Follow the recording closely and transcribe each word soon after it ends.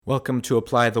Welcome to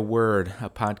Apply the Word, a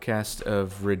podcast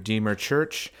of Redeemer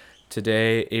Church.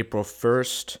 Today, April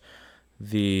 1st,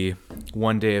 the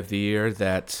one day of the year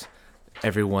that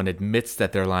everyone admits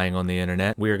that they're lying on the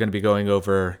internet. We are going to be going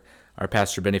over our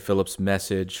Pastor Benny Phillips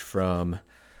message from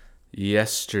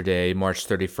yesterday, March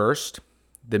 31st,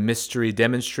 The Mystery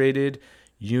Demonstrated,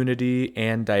 Unity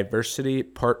and Diversity,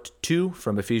 Part 2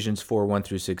 from Ephesians 4, 1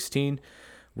 through 16.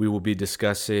 We will be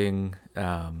discussing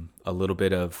a little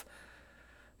bit of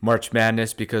March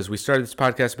Madness because we started this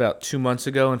podcast about 2 months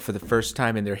ago, and for the first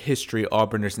time in their history,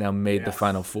 Auburn has now made the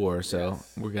Final Four, so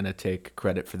we're going to take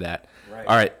credit for that. Right.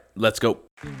 All right, let's go.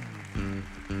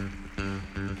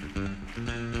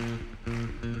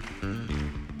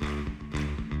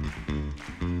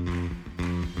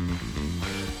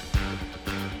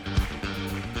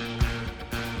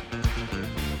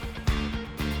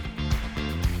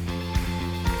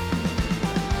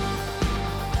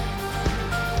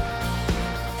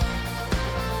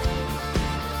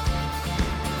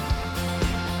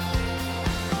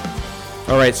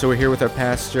 All right, so we're here with our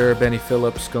pastor, Benny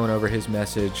Phillips, going over his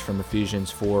message from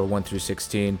Ephesians 4, 1 through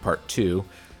 16, part 2.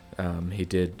 He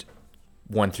did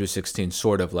 1 through 16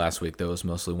 sort of last week, though it was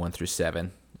mostly 1 through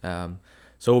 7. So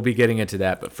we'll be getting into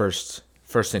that, but first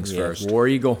things first. War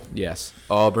Eagle. Yes,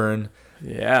 Auburn.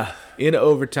 Yeah. In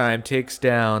overtime, takes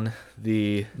down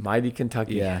the mighty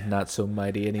Kentucky. Yeah, not so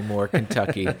mighty anymore,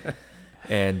 Kentucky.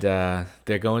 And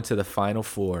they're going to the Final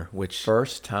Four, which...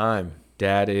 First time.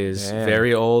 Dad is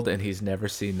very old, and he's never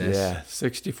seen this. Yeah,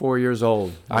 64 years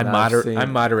old. I'm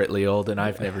moderately old, and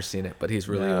I've never seen it, but he's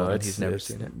really old, and he's never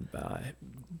seen it.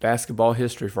 Basketball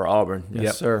history for Auburn.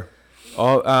 Yes, sir.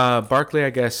 Barkley,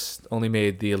 I guess, only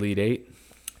made the Elite Eight.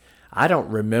 I don't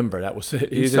remember.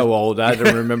 He's so old. I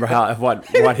don't remember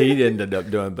what he ended up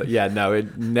doing. But yeah, no,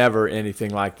 it never anything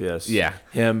like this. Yeah,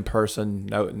 him, person,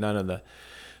 none of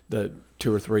the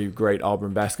 2 or 3 great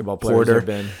Auburn basketball players have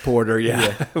been. Porter,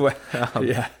 yeah.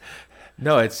 Yeah.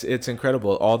 No, it's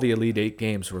incredible. All the Elite Eight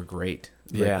games were great.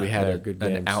 We had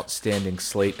an outstanding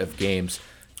slate of games.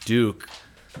 Duke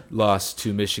lost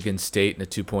to Michigan State in a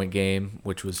 2-point game,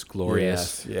 which was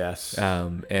glorious. Yes.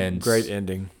 And great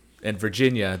ending. And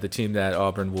Virginia, the team that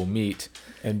Auburn will meet.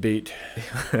 And beat.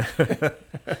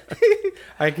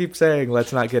 I keep saying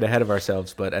let's not get ahead of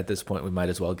ourselves, but at this point we might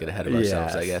as well get ahead of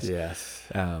ourselves, I guess. Yes.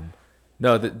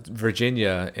 No,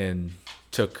 Virginia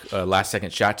took a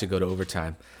last-second shot to go to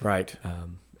overtime. Right.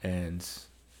 And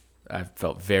I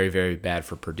felt very, very bad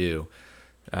for Purdue.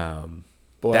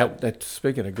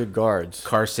 Speaking of good guards.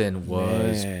 Carson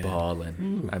was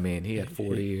balling. I mean, he had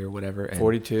 40 or whatever.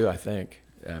 42, I think.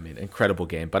 I mean, incredible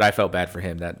game. But I felt bad for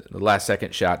him. That the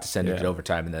last-second shot to send it to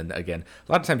overtime. And then, again,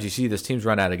 a lot of times you see these teams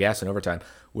run out of gas in overtime,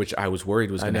 which I was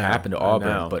worried was going to happen to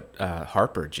Auburn. But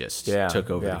Harper just took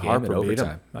over the game Harper in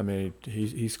overtime. I mean,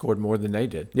 he scored more than they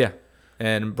did. Yeah.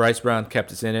 And Bryce Brown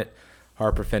kept us in it.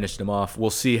 Harper finished him off.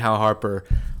 We'll see how our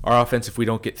offense, if we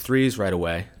don't get threes right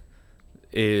away,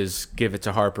 is give it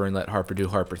to Harper and let Harper do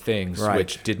Harper things,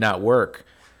 which did not work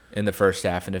in the first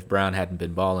half. And if Brown hadn't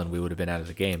been balling, we would have been out of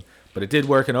the game. But it did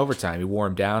work in overtime. He wore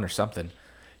him down or something.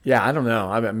 Yeah, I don't know.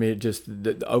 I mean,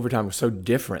 the overtime was so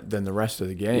different than the rest of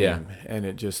the game. Yeah. And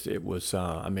it was,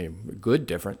 good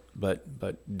different,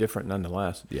 but different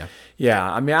nonetheless. Yeah. Yeah,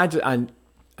 I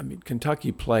mean,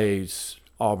 Kentucky plays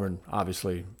Auburn,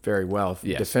 obviously, very well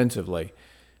defensively.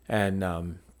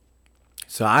 And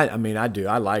so, I do.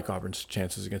 I like Auburn's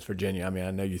chances against Virginia. I mean,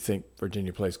 I know you think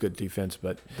Virginia plays good defense,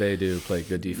 but they do play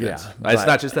good defense. Yeah, it's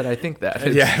not just that I think that. But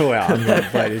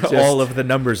it's just, all of the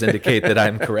numbers indicate that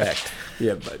I'm correct.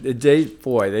 Yeah, but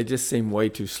they just seem way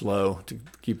too slow to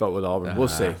keep up with Auburn. We'll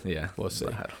see. Yeah, we'll see.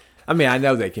 I mean, I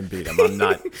know they can beat them. I'm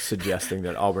not suggesting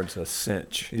that Auburn's a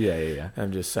cinch. Yeah.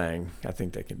 I'm just saying I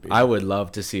think they can beat them. I would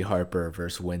love to see Harper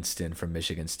versus Winston from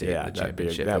Michigan State in the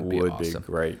championship. That would be awesome.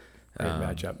 Great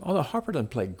matchup. Although Harper doesn't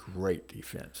play great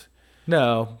defense.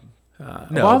 No.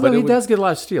 Although he does get a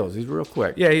lot of steals. He's real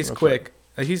quick. Yeah, he's quick.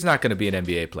 He's not going to be an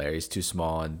NBA player. He's too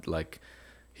small, and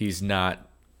he's not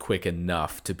quick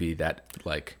enough to be that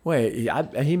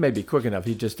he may be quick enough.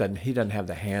 He just doesn't have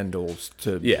the handles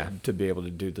to be able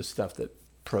to do the stuff that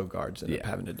pro guards end up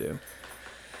having to do.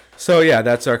 So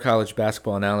that's our college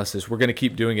basketball analysis. We're going to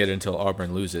keep doing it until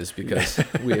Auburn loses because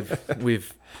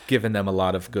we've given them a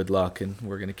lot of good luck, and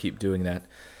we're going to keep doing that.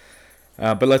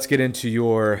 But let's get into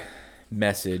your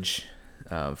message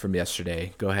from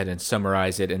yesterday. Go ahead and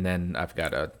summarize it, and then I've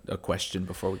got a question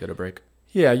before we go to break.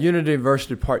 Yeah, Unity and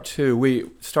Diversity Part 2.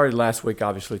 We started last week,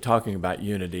 obviously, talking about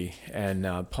unity,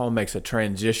 and Paul makes a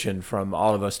transition from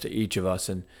all of us to each of us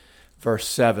in verse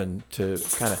 7 to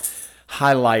kind of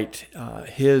highlight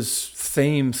his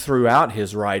theme throughout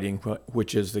his writing,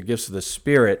 which is the gifts of the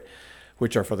Spirit,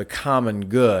 which are for the common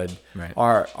good, right.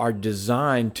 are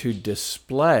designed to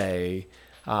display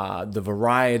the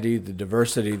variety, the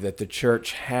diversity that the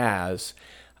church has,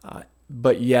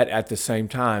 but yet at the same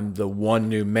time, the one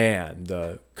new man,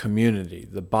 the community,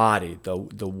 the body,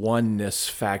 the oneness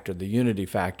factor, the unity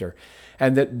factor,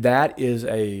 and that is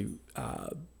a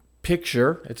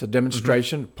picture. It's a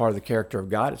demonstration, part of the character of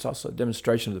God. It's also a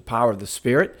demonstration of the power of the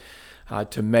Spirit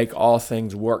to make all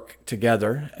things work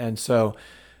together. And so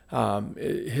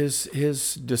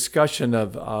his discussion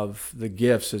of the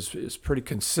gifts is pretty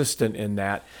consistent in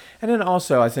that. And then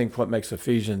also, I think what makes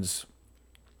Ephesians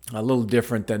a little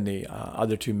different than the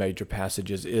other two major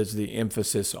passages is the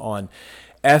emphasis on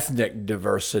ethnic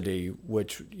diversity,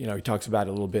 which he talks about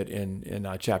a little bit in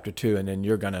chapter 2, and then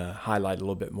you're going to highlight a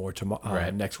little bit more tomorrow,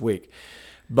 next week.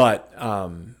 But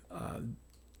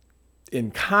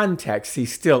in context, he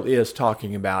still is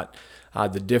talking about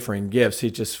the differing gifts.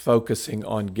 He's just focusing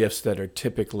on gifts that are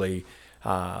typically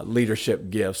leadership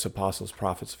gifts, apostles,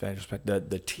 prophets, evangelists,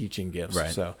 the teaching gifts.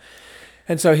 Right.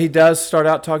 And so he does start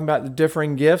out talking about the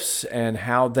differing gifts and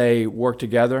how they work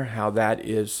together, how that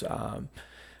is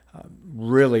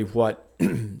really what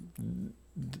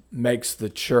makes the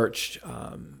church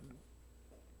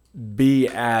be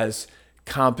as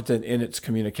competent in its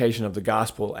communication of the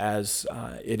gospel as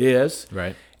it is.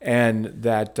 Right. And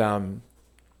that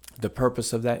the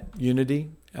purpose of that unity,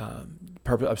 the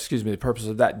purpose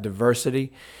of that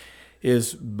diversity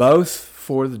is both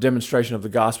for the demonstration of the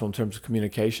gospel in terms of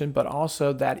communication, but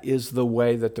also that is the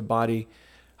way that the body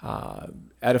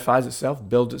edifies itself,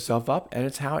 builds itself up, and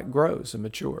it's how it grows and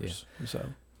matures. Yeah. So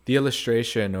the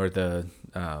illustration, or the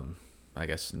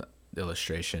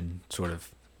illustration sort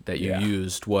of that you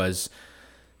used was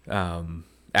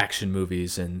action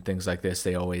movies and things like this.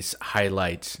 They always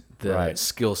highlight the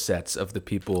skill sets of the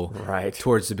people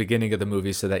towards the beginning of the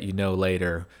movie so that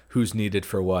later who's needed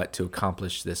for what to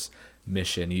accomplish this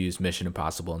mission. You use Mission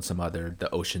Impossible and the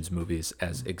Ocean's movies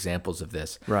as examples of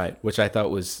this, which I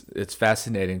thought it's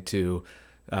fascinating to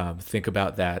think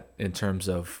about that in terms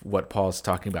of what Paul's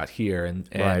talking about here.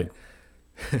 And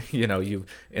you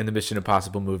in the Mission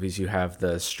Impossible movies, you have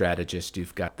the strategist,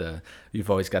 you've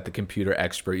always got the computer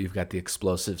expert, you've got the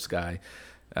explosives guy.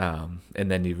 And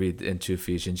then you read into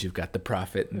Ephesians, you've got the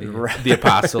prophet and the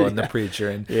apostle and the preacher,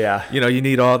 and you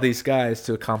need all these guys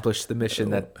to accomplish the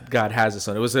mission that God has us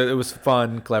on. It was a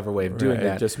fun, clever way of doing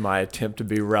that. Just my attempt to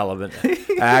be relevant.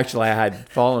 Actually, I had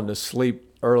fallen asleep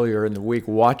earlier in the week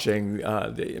watching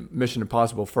the Mission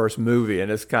Impossible first movie,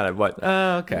 and it's kind of what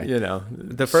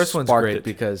the first one's great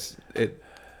because it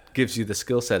gives you the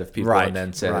skill set of people, and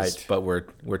then says, but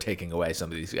we're taking away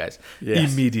some of these guys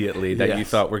immediately that you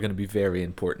thought were going to be very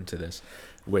important to this,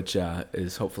 which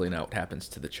is hopefully not what happens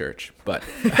to the church. But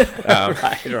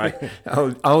right.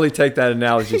 I'll only take that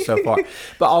analogy so far.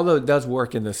 But although it does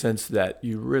work in the sense that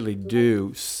you really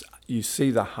do, you see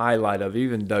the highlight of,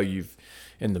 even though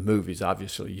in the movies,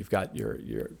 obviously, you've got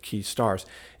your key stars,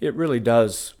 it really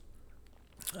does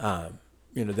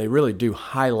they really do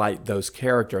highlight those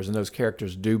characters, and those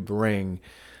characters do bring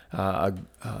a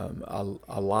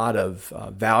lot of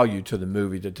value to the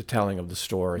movie, to the telling of the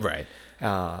story,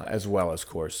 as well as, of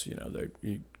course,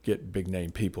 you get big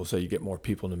name people, so you get more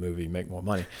people in the movie, make more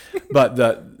money. But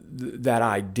that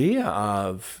idea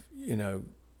of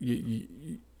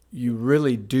you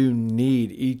really do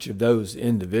need each of those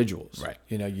individuals.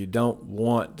 You don't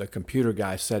want the computer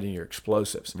guy setting your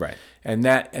explosives. And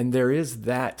there is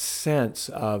that sense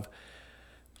of,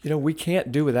 we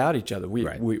can't do without each other.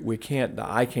 We can't. The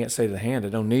eye can't say to the hand, I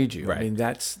don't need you. I mean,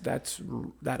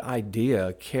 that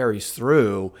idea carries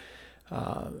through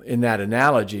in that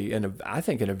analogy, and I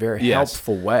think in a very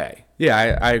helpful way.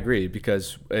 Yeah, I agree,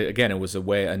 because again, it was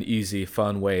an easy,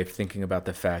 fun way of thinking about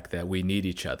the fact that we need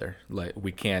each other. Like,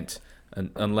 we can't,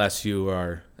 unless you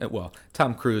are,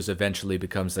 Tom Cruise eventually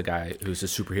becomes the guy who's a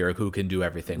superhero who can do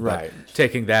everything. But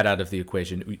taking that out of the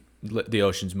equation, the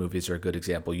Ocean's movies are a good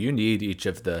example. You need each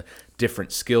of the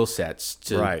different skill sets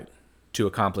to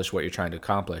accomplish what you're trying to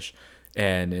accomplish.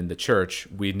 And in the church,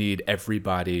 we need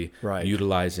everybody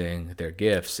utilizing their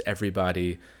gifts,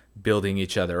 everybody building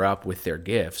each other up with their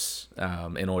gifts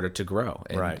in order to grow.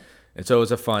 And so it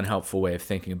was a fun, helpful way of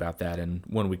thinking about that. And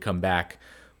when we come back,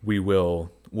 we'll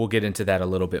get into that a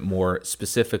little bit more,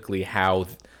 specifically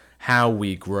how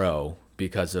we grow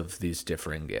because of these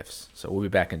differing gifts. So we'll be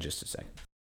back in just a second.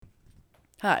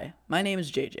 Hi, my name is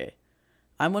JJ.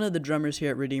 I'm one of the drummers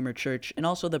here at Redeemer Church and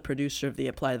also the producer of the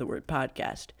Apply the Word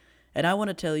podcast. And I want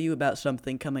to tell you about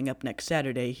something coming up next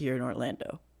Saturday here in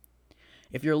Orlando.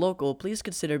 If you're local, please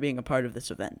consider being a part of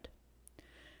this event.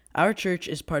 Our church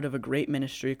is part of a great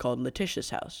ministry called Letitia's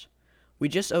House. We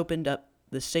just opened up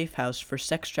the Safe House for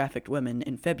sex-trafficked women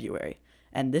in February,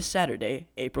 and this Saturday,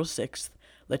 April 6th,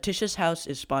 Letitia's House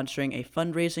is sponsoring a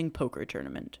fundraising poker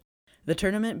tournament. The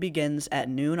tournament begins at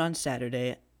noon on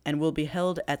Saturday and will be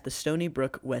held at the Stony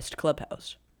Brook West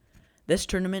Clubhouse. This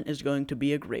tournament is going to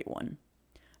be a great one.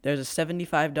 There's a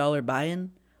 $75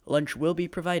 buy-in, lunch will be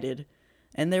provided,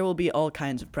 and there will be all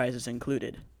kinds of prizes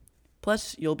included.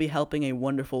 Plus, you'll be helping a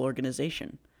wonderful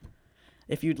organization.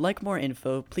 If you'd like more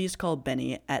info, please call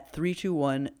Benny at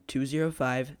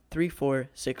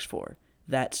 321-205-3464.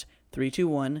 That's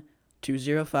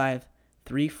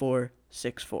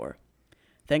 321-205-3464.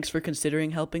 Thanks for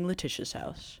considering helping Letitia's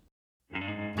House.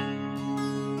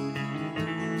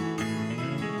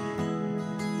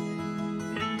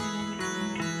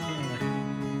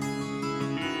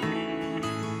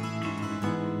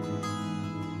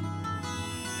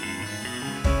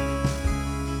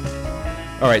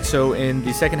 All right, so in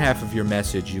the second half of your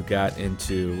message, you got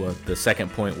into the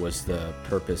second point was the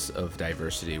purpose of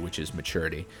diversity, which is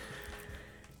maturity.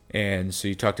 And so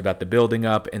you talked about the building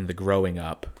up and the growing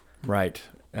up. Right.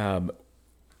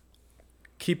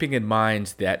 Keeping in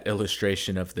mind that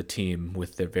illustration of the team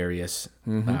with the various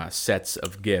sets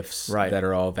of gifts that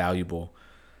are all valuable,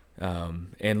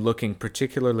 and looking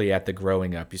particularly at the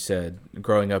growing up, you said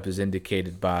growing up is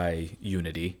indicated by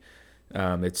unity.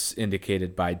 It's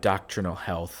indicated by doctrinal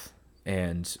health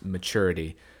and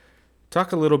maturity.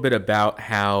 Talk a little bit about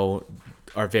how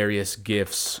our various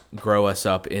gifts grow us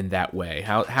up in that way.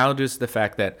 How does the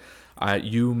fact that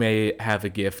you may have a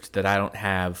gift that I don't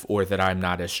have or that I'm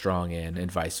not as strong in and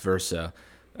vice versa,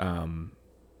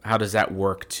 how does that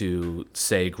work to,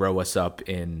 say, grow us up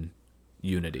in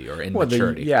unity or in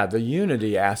maturity? The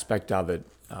unity aspect of it,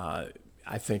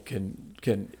 I think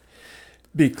can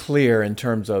be clear in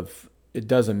terms of it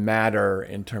doesn't matter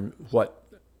in terms what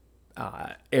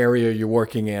area you're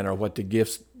working in or what the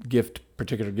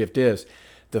particular gift is.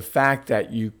 The fact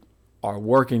that you are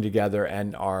working together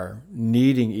and are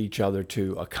needing each other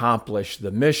to accomplish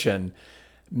the mission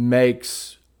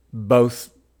makes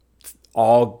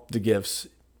all the gifts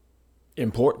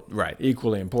important,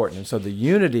 equally important. And so the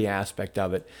unity aspect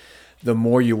of it, the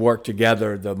more you work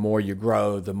together, the more you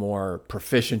grow, the more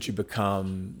proficient you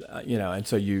become, and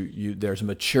so there's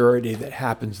maturity that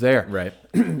happens there. Right.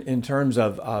 In terms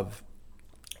of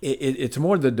it's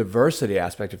more the diversity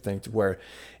aspect of things where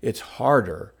it's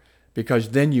harder because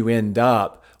then you end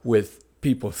up with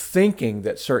people thinking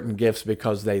that certain gifts,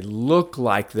 because they look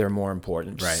like they're more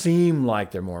important, seem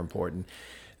like they're more important,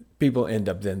 people end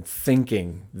up then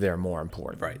thinking they're more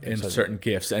important. Right. And so certain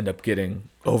gifts end up getting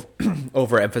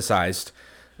overemphasized,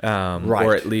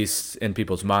 or at least in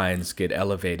people's minds get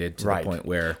elevated to the point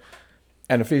where...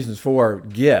 And Ephesians 4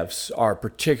 gifts are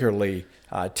particularly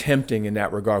tempting in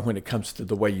that regard when it comes to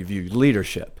the way you view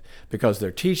leadership, because they're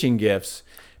teaching gifts.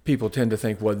 People tend to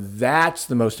think, well, that's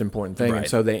the most important thing, and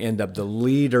so the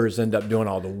leaders end up doing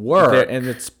all the work. And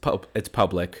it's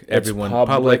public.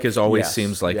 Public is always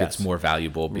seems like it's more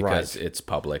valuable because it's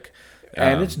public.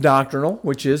 And it's doctrinal,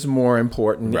 which is more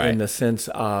important in the sense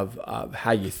of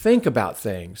how you think about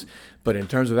things. But in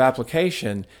terms of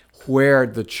application, where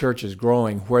the church is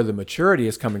growing, where the maturity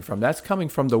is coming from, that's coming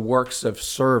from the works of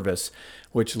service,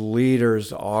 which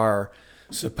leaders are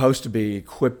supposed to be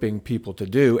equipping people to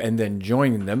do, and then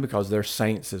joining them because they're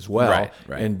saints as well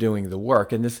in doing the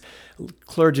work. And this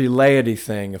clergy laity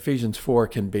thing, Ephesians 4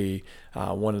 can be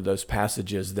one of those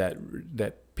passages that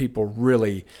people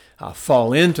really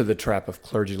fall into the trap of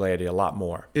clergy laity a lot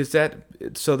more. Is that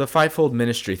so? The fivefold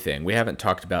ministry thing, we haven't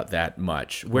talked about that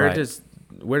much. Where does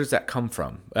that come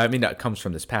from? I mean, that comes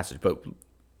from this passage, but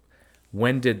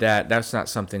when did that's not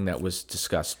something that was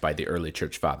discussed by the early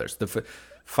church fathers. The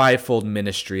fivefold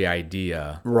ministry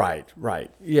idea. Right.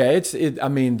 Yeah,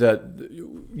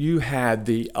 you had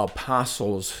the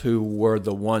apostles who were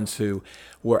the ones who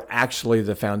were actually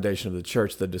the foundation of the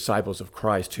church, the disciples of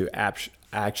Christ who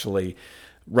actually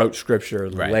wrote Scripture,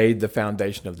 laid the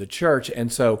foundation of the church.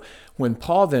 And so when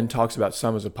Paul then talks about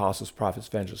some as apostles, prophets,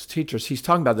 evangelists, teachers, he's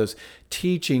talking about those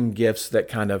teaching gifts that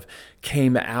kind of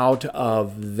came out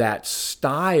of that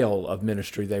style of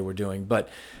ministry they were doing. But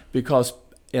because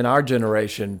in our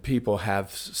generation, people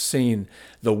have seen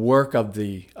the work of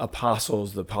the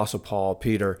apostles, the Apostle Paul,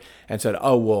 Peter, and said,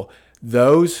 oh, well,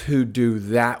 those who do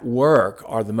that work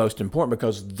are the most important,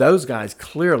 because those guys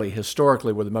clearly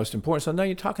historically were the most important. So now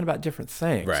you're talking about different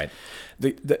things. Right.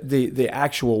 The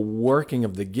actual working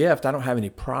of the gift, I don't have any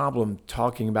problem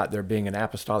talking about there being an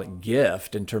apostolic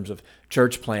gift in terms of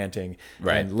church planting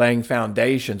and laying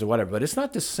foundations or whatever, but it's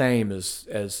not the same as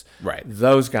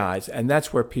those guys, and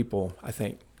that's where people, I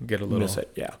think, get a little miss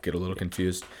it. Get a little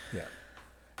confused. Yeah.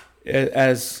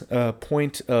 As a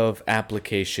point of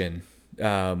application,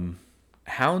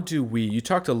 how do we, you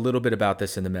talked a little bit about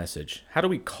this in the message, how do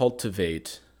we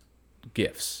cultivate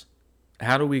gifts?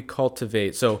 How do we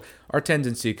cultivate, so our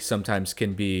tendency sometimes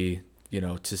can be,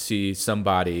 to see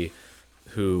somebody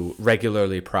who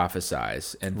regularly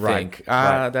prophesies and think,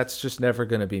 that's just never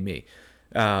going to be me.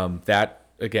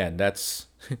 That's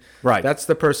right. That's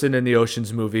the person in the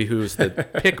Ocean's movie who's the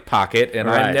pickpocket, and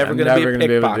I'm never going to be a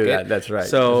pickpocket. That's right.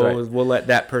 So we'll let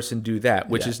that person do that,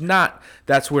 which is not,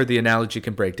 that's where the analogy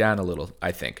can break down a little,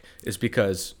 I think, is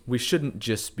because we shouldn't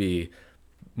just be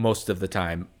most of the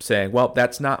time saying, well,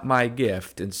 that's not my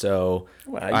gift, and so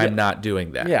I'm not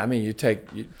doing that. Yeah, I mean, you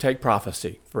take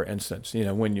prophecy, for instance.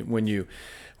 When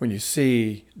you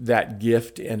see that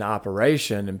gift in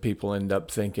operation, and people end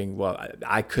up thinking, well,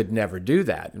 I could never do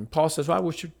that. And Paul says, well, I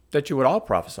wish that you would all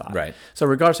prophesy. Right. So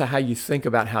regardless of how you think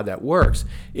about how that works,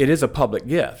 it is a public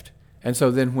gift. And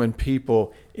so then when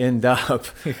people end up,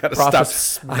 you gotta stop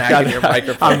smacking your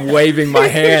microphone. I'm waving my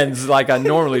hands like I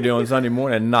normally do on Sunday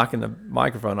morning and knocking the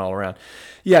microphone all around.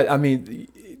 Yeah, I mean,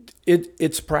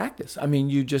 it's practice. I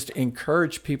mean, you just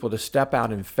encourage people to step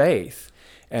out in faith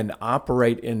and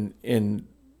operate in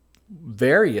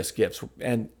various gifts.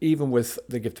 And even with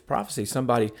the gift of prophecy,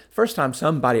 first time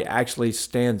somebody actually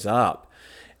stands up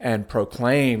and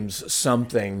proclaims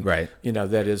something, right,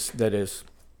 that is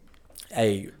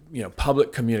a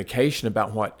public communication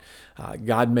about what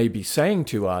God may be saying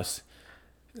to us,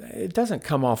 it doesn't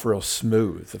come off real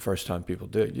smooth the first time people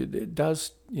do it. It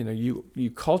does,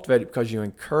 you cultivate it because you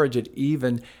encourage it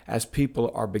even as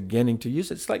people are beginning to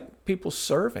use it. It's like people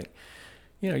serving.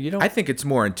 You don't. I think it's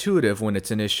more intuitive when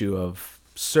it's an issue of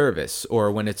service,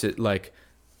 or when it's like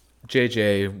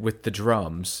JJ with the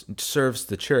drums serves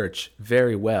the church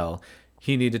very well.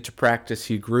 He needed to practice.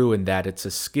 He grew in that. It's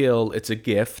a skill. It's a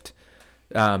gift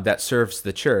that serves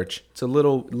the church. It's a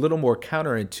little more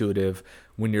counterintuitive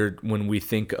when we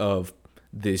think of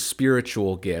the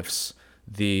spiritual gifts,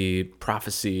 the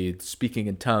prophecy, speaking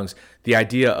in tongues. The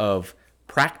idea of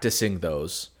practicing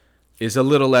those is a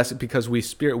little less, because we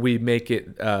make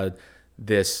it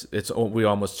we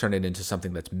almost turn it into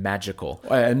something that's magical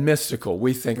and mystical.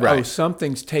 We think,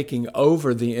 something's taking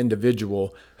over the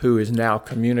individual who is now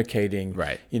communicating,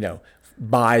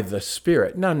 by the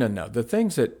Spirit. No. The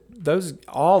things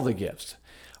all the gifts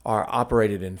are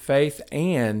operated in faith,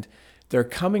 and they're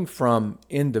coming from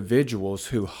individuals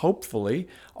who hopefully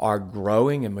are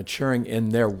growing and maturing in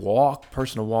their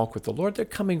personal walk with the Lord. They're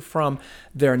coming from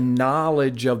their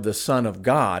knowledge of the Son of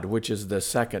God, which is the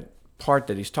second part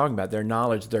that he's talking about. Their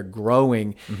knowledge, they're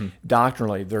growing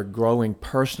doctrinally, they're growing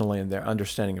personally in their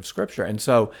understanding of Scripture. And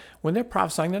so when they're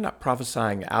prophesying, they're not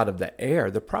prophesying out of the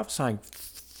air. They're prophesying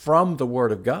from the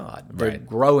Word of God. They're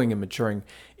growing and maturing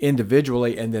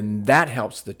individually, and then that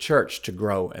helps the church to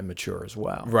grow and mature as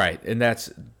well. Right, and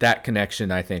that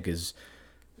connection, I think, is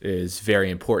very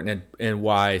important, and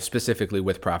why specifically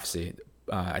with prophecy,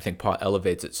 I think Paul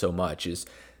elevates it so much, is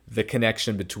the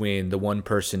connection between the one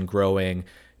person growing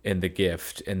in the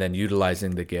gift and then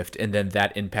utilizing the gift, and then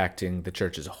that impacting the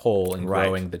church as a whole and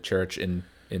growing the church in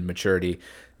maturity.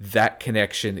 That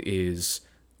connection is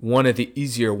one of the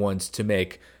easier ones to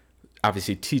make.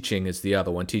 Obviously, teaching is the other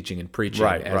one, teaching and preaching.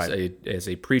 As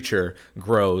a preacher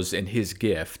grows in his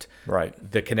gift,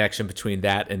 the connection between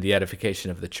that and the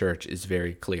edification of the church is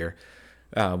very clear.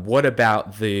 What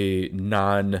about the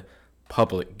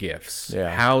non-public gifts?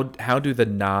 Yeah. How do the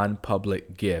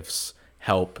non-public gifts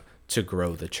help to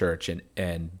grow the church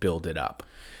and build it up?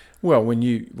 Well, when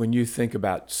you think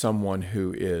about someone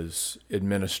who is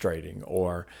administrating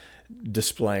or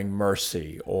displaying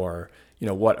mercy, or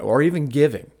or even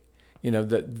giving,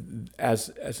 that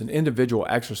as an individual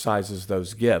exercises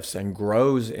those gifts and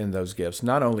grows in those gifts,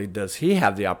 not only does she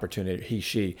have the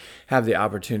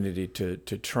opportunity to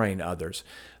train others,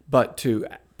 but to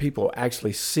people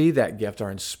actually see that gift, are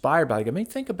inspired by it. I mean,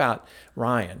 think about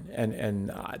Ryan and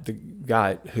the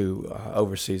guy who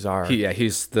oversees our.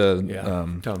 He's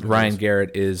the Ryan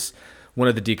Garrett is one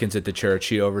of the deacons at the church.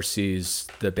 He oversees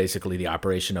basically the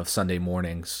operation of Sunday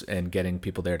mornings and getting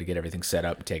people there to get everything set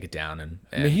up, take it down,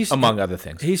 and among other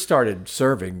things. He started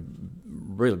serving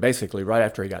really basically right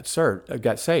after he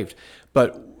got saved.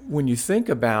 But when you think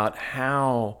about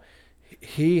how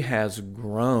he has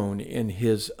grown in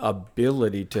his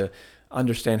ability to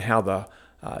understand how the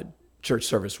church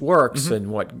service works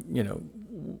and what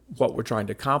we're trying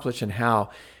to accomplish and how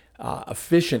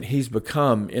efficient he's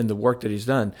become in the work that he's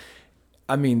done.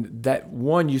 I mean, that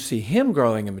one, you see him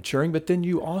growing and maturing, but then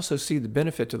you also see the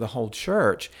benefit to the whole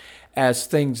church as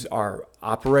things are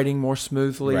operating more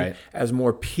smoothly, right, as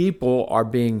more people are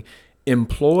being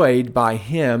employed by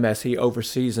him as he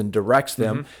oversees and directs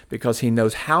them because he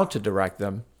knows how to direct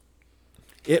them.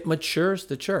 It matures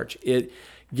the church. It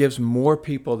gives more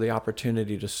people the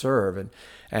opportunity to serve,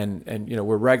 and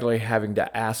we're regularly having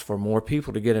to ask for more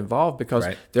people to get involved because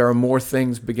there are more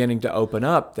things beginning to open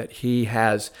up that he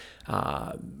has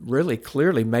really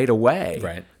clearly made a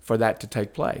way for that to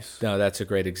take place. No, that's a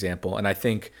great example, and I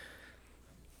think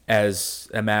as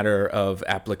a matter of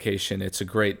application, it's a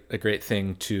great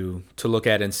thing to look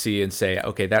at and see and say,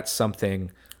 okay, that's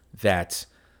something that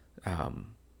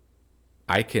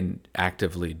I can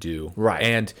actively do. Right.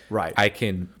 And I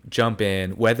can jump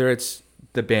in, whether it's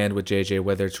the band with JJ,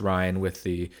 whether it's Ryan with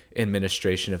the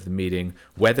administration of the meeting,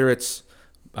 whether it's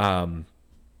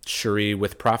Cherie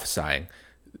with prophesying.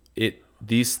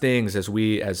 These things, as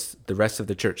the rest of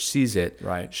the church sees it,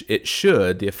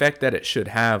 the effect that it should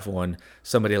have on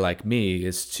somebody like me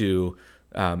is to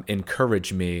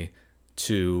encourage me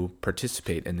to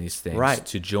participate in these things,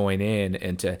 to join in,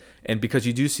 and because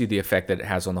you do see the effect that it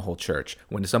has on the whole church.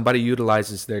 When somebody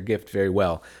utilizes their gift very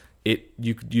well,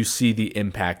 you see the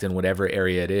impact in whatever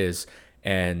area it is.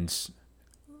 And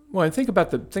think about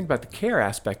the care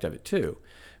aspect of it too,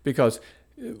 because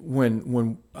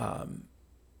when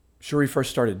Cherie first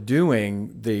started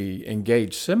doing the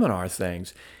Engage seminar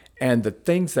things, and the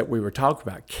things that we were talking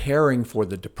about, caring for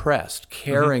the depressed,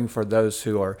 caring for those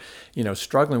who are,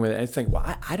 struggling with it, and think,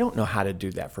 well, I don't know how to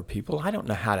do that for people. I don't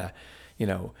know how to,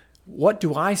 what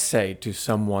do I say to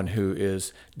someone who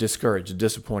is discouraged,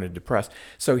 disappointed, depressed?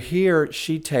 So here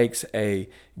she takes a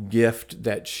gift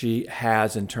that she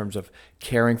has in terms of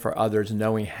caring for others,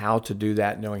 knowing how to do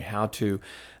that, knowing how to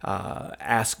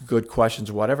ask good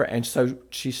questions, whatever. And so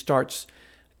she starts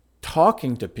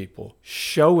talking to people,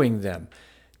 showing them,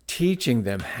 teaching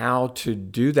them how to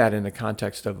do that in the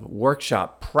context of a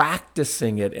workshop,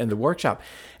 practicing it in the workshop.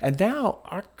 And now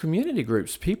our community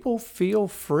groups, people feel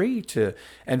free to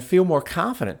and feel more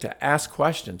confident to ask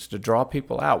questions, to draw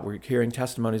people out. We're hearing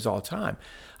testimonies all the time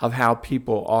of how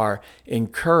people are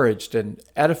encouraged and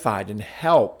edified and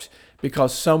helped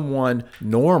because someone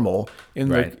normal in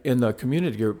the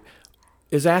community group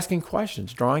is asking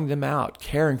questions, drawing them out,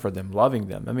 caring for them, loving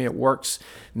them. I mean, it works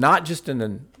not just in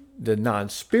the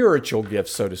non-spiritual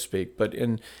gifts, so to speak, but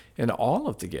in all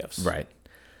of the gifts. Right.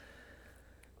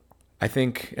 I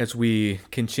think as we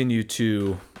continue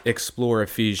to explore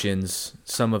Ephesians,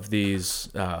 some of these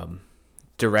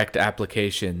direct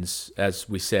applications, as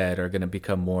we said, are going to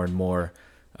become more and more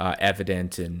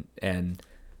evident, and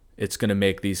it's going to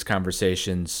make these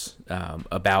conversations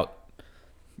about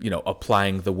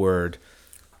applying the word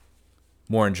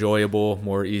more enjoyable,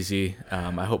 more easy.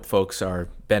 I hope folks are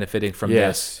benefiting from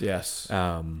this. Yes.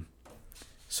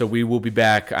 So we will be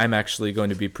back. I'm actually going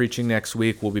to be preaching next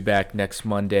week. We'll be back next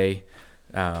Monday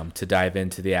to dive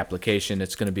into the application.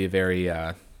 It's going to be a very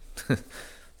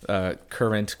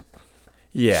current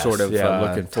sort of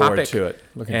looking forward topic, to it.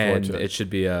 It should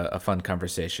be a fun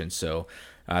conversation. So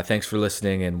thanks for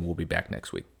listening, and we'll be back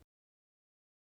next week.